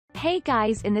Hey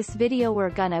guys, in this video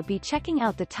we're gonna be checking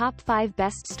out the top 5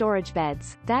 best storage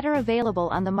beds that are available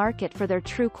on the market for their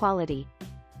true quality.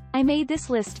 I made this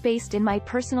list based in my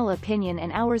personal opinion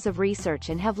and hours of research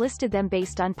and have listed them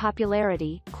based on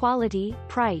popularity, quality,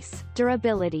 price,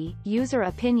 durability, user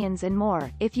opinions and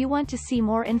more. If you want to see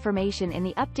more information in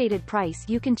the updated price,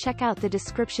 you can check out the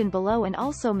description below and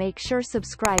also make sure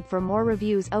subscribe for more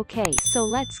reviews. Okay, so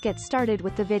let's get started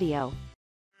with the video.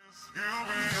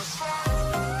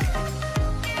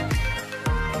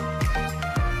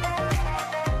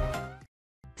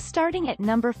 Starting at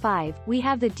number 5, we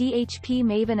have the DHP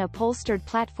Maven Upholstered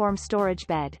Platform Storage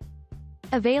Bed.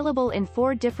 Available in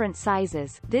 4 different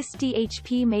sizes, this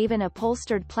DHP Maven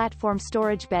Upholstered Platform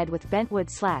Storage Bed with bentwood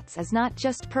slats is not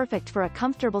just perfect for a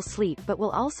comfortable sleep but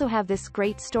will also have this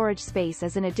great storage space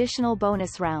as an additional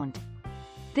bonus round.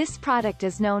 This product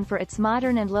is known for its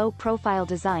modern and low-profile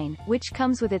design, which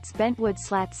comes with its bentwood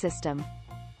slat system.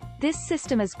 This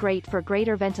system is great for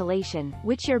greater ventilation,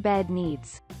 which your bed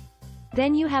needs.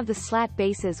 Then you have the slat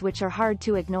bases, which are hard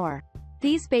to ignore.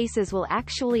 These bases will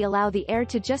actually allow the air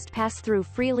to just pass through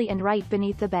freely and right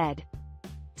beneath the bed.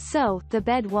 So, the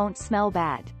bed won't smell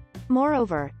bad.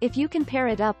 Moreover, if you can pair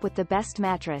it up with the best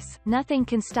mattress, nothing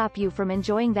can stop you from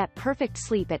enjoying that perfect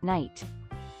sleep at night.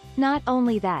 Not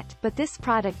only that, but this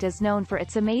product is known for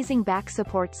its amazing back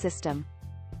support system.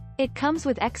 It comes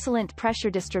with excellent pressure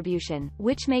distribution,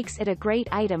 which makes it a great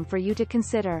item for you to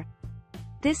consider.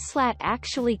 This slat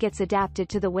actually gets adapted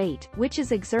to the weight, which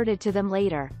is exerted to them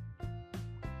later.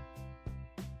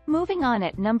 Moving on,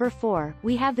 at number 4,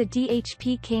 we have the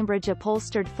DHP Cambridge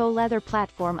Upholstered Faux Leather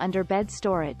Platform Under Bed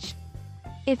Storage.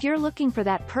 If you're looking for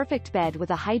that perfect bed with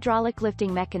a hydraulic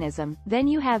lifting mechanism, then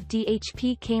you have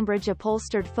DHP Cambridge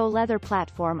Upholstered Faux Leather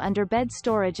Platform Under Bed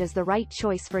Storage as the right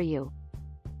choice for you.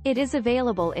 It is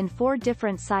available in 4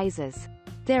 different sizes.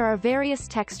 There are various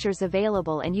textures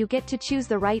available and you get to choose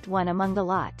the right one among the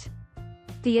lot.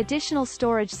 The additional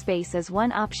storage space is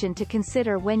one option to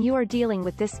consider when you are dealing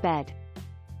with this bed.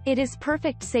 It is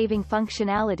perfect saving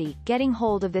functionality, getting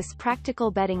hold of this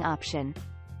practical bedding option.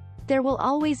 There will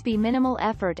always be minimal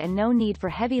effort and no need for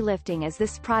heavy lifting as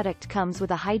this product comes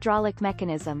with a hydraulic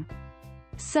mechanism.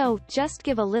 So, just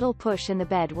give a little push and the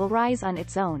bed will rise on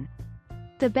its own.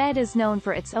 The bed is known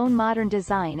for its own modern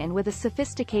design and with a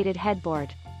sophisticated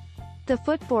headboard. The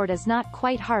footboard is not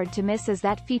quite hard to miss as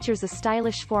that features a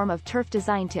stylish form of turf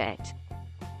design to it.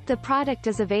 The product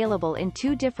is available in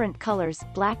 2 different colors,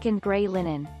 black and gray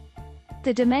linen.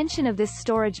 The dimension of this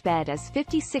storage bed is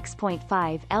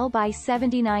 56.5 L by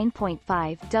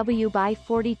 79.5 W by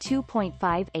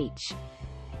 42.5 H.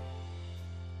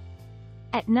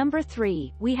 At number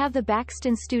 3, we have the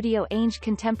Baxton Studio Ainge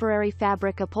Contemporary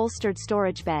Fabric Upholstered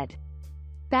Storage Bed.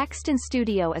 Baxton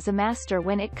Studio is a master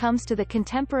when it comes to the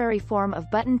contemporary form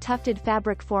of button-tufted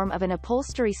fabric form of an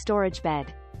upholstery storage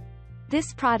bed.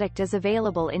 This product is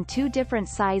available in 2 different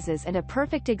sizes and a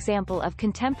perfect example of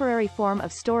contemporary form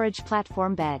of storage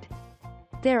platform bed.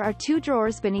 There are 2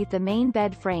 drawers beneath the main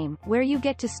bed frame, where you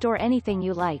get to store anything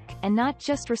you like, and not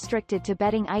just restricted to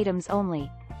bedding items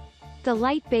only. The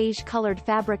light beige-colored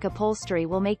fabric upholstery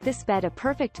will make this bed a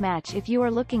perfect match if you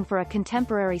are looking for a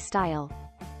contemporary style.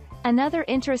 Another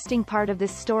interesting part of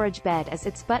this storage bed is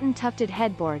its button-tufted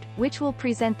headboard, which will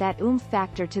present that oomph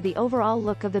factor to the overall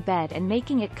look of the bed and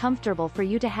making it comfortable for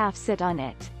you to half sit on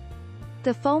it.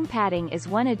 The foam padding is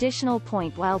one additional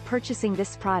point while purchasing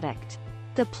this product.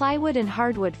 The plywood and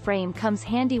hardwood frame comes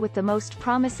handy with the most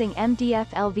promising MDF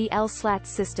LVL slat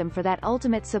system for that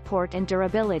ultimate support and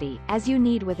durability, as you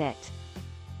need with it.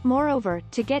 Moreover,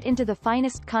 to get into the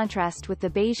finest contrast with the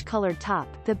beige-colored top,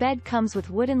 the bed comes with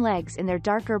wooden legs in their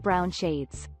darker brown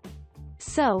shades.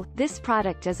 So, this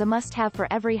product is a must-have for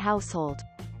every household.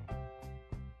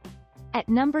 At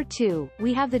number 2,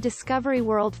 we have the Discovery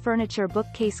World Furniture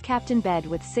Bookcase Captain Bed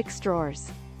with 6 drawers.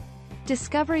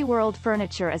 Discovery World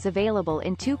Furniture is available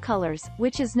in 2 colors,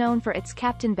 which is known for its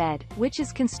Captain Bed, which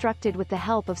is constructed with the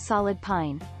help of solid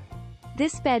pine.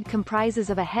 This bed comprises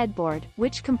of a headboard,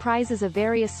 which comprises of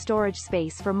various storage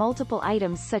space for multiple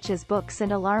items such as books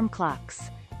and alarm clocks.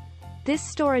 This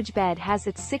storage bed has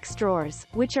its 6 drawers,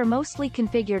 which are mostly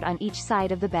configured on each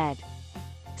side of the bed.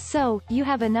 So, you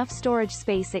have enough storage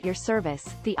space at your service.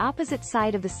 The opposite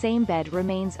side of the same bed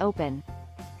remains open.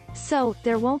 So,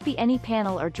 there won't be any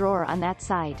panel or drawer on that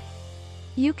side.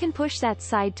 You can push that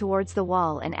side towards the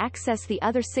wall and access the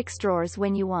other 6 drawers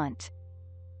when you want.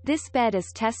 This bed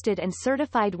is tested and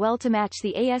certified well to match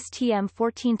the ASTM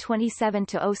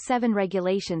 1427-07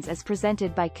 regulations as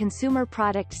presented by Consumer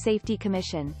Product Safety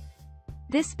Commission.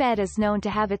 This bed is known to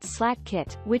have its slat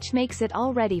kit, which makes it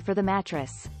all ready for the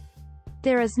mattress.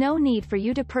 There is no need for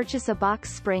you to purchase a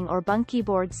box spring or bunkie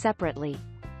board separately.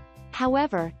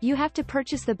 However, you have to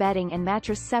purchase the bedding and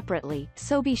mattress separately,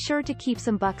 so be sure to keep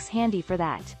some bucks handy for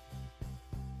that.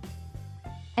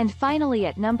 And finally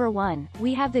at number 1,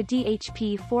 we have the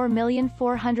DHP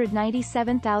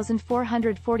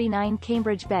 4,497,449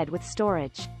 Cambridge bed with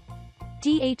storage.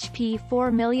 DHP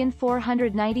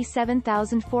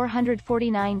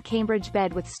 4,497,449 Cambridge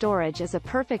bed with storage is a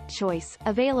perfect choice,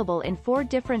 available in 4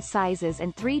 different sizes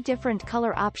and 3 different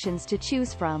color options to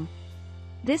choose from.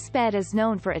 This bed is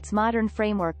known for its modern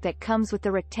framework that comes with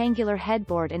the rectangular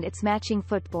headboard and its matching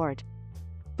footboard.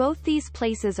 Both these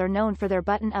places are known for their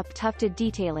button-up tufted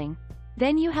detailing.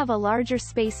 Then you have a larger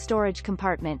space storage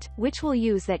compartment, which will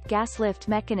use that gas lift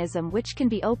mechanism which can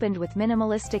be opened with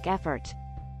minimalistic effort.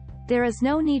 There is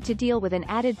no need to deal with an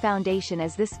added foundation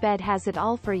as this bed has it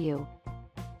all for you.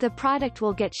 The product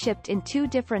will get shipped in 2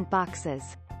 different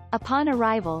boxes. Upon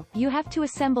arrival, you have to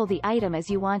assemble the item as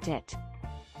you want it.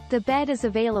 The bed is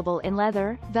available in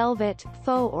leather, velvet,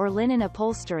 faux or linen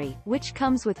upholstery, which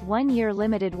comes with 1-year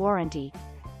limited warranty.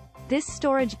 This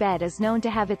storage bed is known to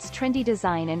have its trendy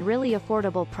design and really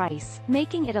affordable price,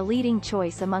 making it a leading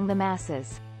choice among the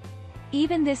masses.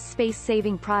 Even this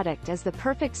space-saving product is the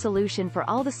perfect solution for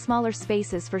all the smaller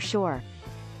spaces for sure.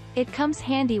 It comes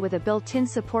handy with a built-in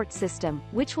support system,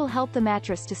 which will help the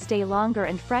mattress to stay longer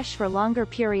and fresh for longer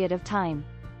period of time.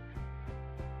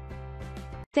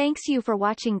 Thanks you for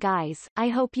watching guys, I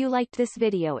hope you liked this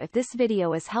video. If this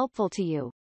video is helpful to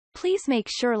you, please make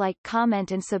sure like,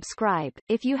 comment and subscribe.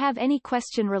 If you have any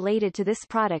question related to this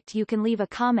product you can leave a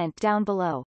comment down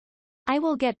below. I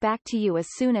will get back to you as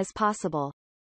soon as possible.